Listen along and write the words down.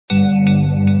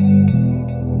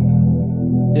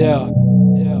Yeah.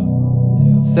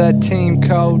 It's that Team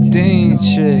Codeine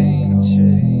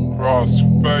shit.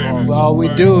 All we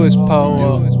do is pull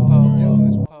up.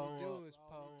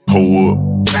 Pull up,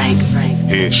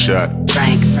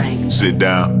 headshot, sit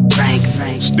down,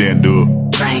 stand up,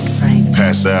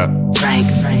 pass out,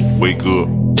 wake up,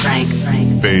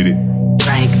 fade it,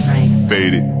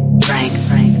 fade it.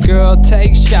 Girl,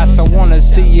 take shots, I wanna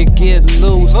see you get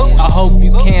loose. I hope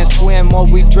you can't swim or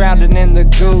we drowning in the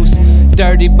goose.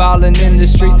 Dirty ballin' in the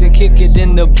streets and kick it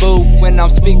in the booth. When I'm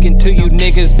speaking to you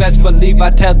niggas, best believe I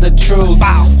tell the truth.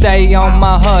 Stay on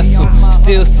my hustle,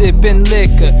 still sippin'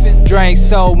 liquor. Drank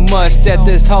so much that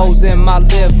there's holes in my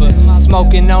liver.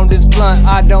 Smoking on this blunt,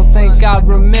 I don't think I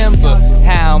remember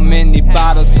how many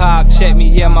bottles pop. Check me,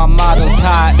 yeah, my model's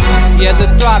hot. Yeah, the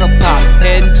throttle pop,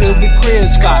 heading to the crib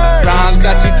spot. Rhymes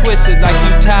got you twisted like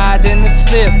you tied in a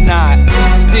slip knot.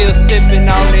 Still sipping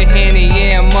on the Henny,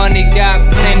 yeah, money got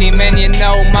plenty. Man, you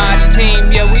know my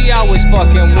team, yeah, we always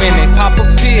fucking winning. Pop a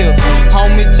pill,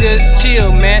 homie, just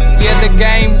chill, man. Yeah, the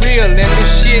game real and the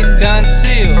shit done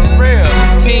sealed. For real,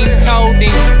 Team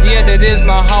Codeine, yeah, that is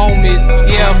my homies.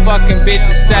 Yeah, fucking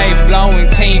bitches stay blowing,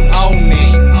 team on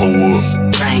me. Hold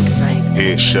up,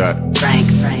 headshot,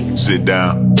 sit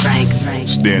down,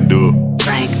 stand up,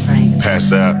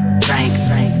 pass out,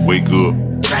 wake up,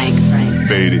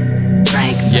 fade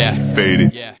it, fade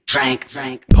it.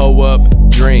 Pull up,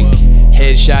 drink,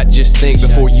 headshot, just think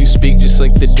before you speak. Just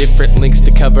link the different links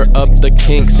to cover up the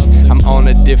kinks. I'm on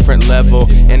a different level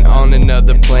and on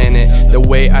another planet. The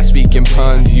way I speak in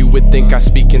puns, you would think I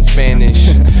speak in Spanish.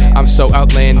 I'm so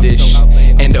outlandish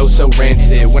and oh so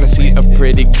rancid. When I see a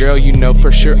pretty girl, you know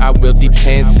for sure I will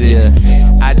depants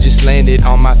it. I just landed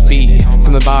on my feet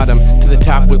from the bottom to the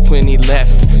top with plenty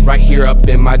left. Right here up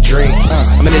in my drink,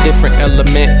 I'm in a different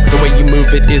element. The way you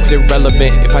move it is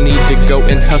irrelevant. If I need to go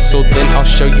and hustle, then I'll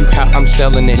show you how I'm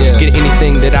selling it. Get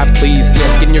anything that I please,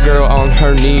 getting your girl on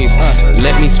her knees.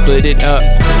 Let me split it up,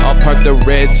 I'll part the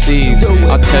Red Seas.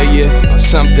 I'll tell you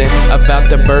something about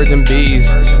the birds and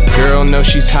bees. Girl, know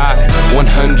she's hot,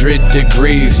 100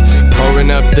 degrees. Pouring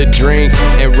up the drink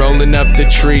and rolling up the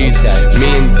trees. Me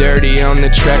and Dirty on the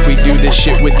track, we do this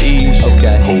shit with ease.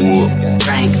 Pull up,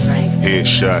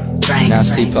 headshot, Now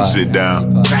it's T-Pop. sit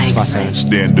down, It's my turn.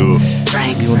 stand up,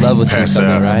 You in love with Team pass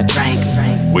Codeine, out,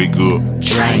 right? wake up,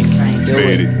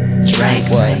 fade it,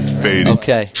 What? fade it.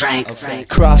 Okay.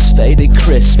 Cross-faded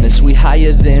Christmas, we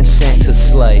higher than Santa's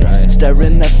sleigh.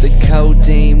 Stirring up the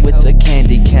codeine with a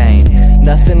candy cane.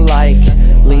 Nothing like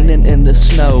leaning in the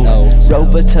snow.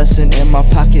 Robitussin in my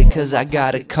pocket cause I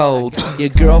got a cold. Your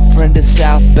girlfriend is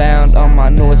southbound on my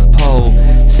North Pole.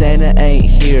 Santa ain't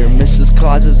here, Mrs.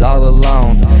 Claus is all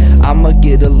alone. I'ma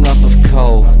get a lump of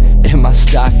coal in my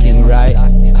stocking, right?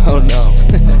 Oh no.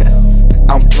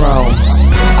 I'm thrown.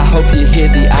 I hope you hear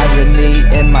the irony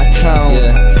in my tone.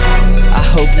 I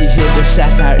hope you hear the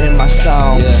satire in my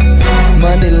songs.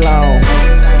 Money long,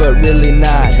 but really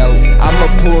not. I'm a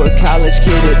poor college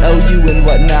kid at OU and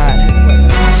whatnot.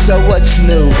 So what's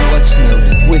new?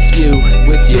 With you?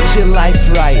 Get your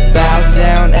life right, bow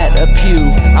down at a pew.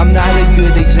 I'm not a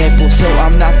good example, so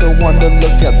I'm not the one to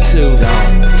look up to.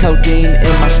 Codeine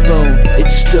in my spoon,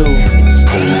 it's stew.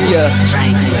 Yeah.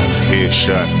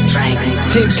 Headshot,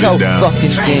 Team Code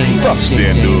fucking game,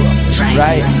 stand up,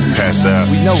 right? pass out,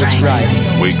 We know it's right.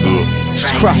 wake up,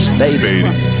 It's cross-faded. fade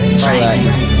it,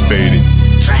 Alright. fade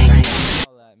it.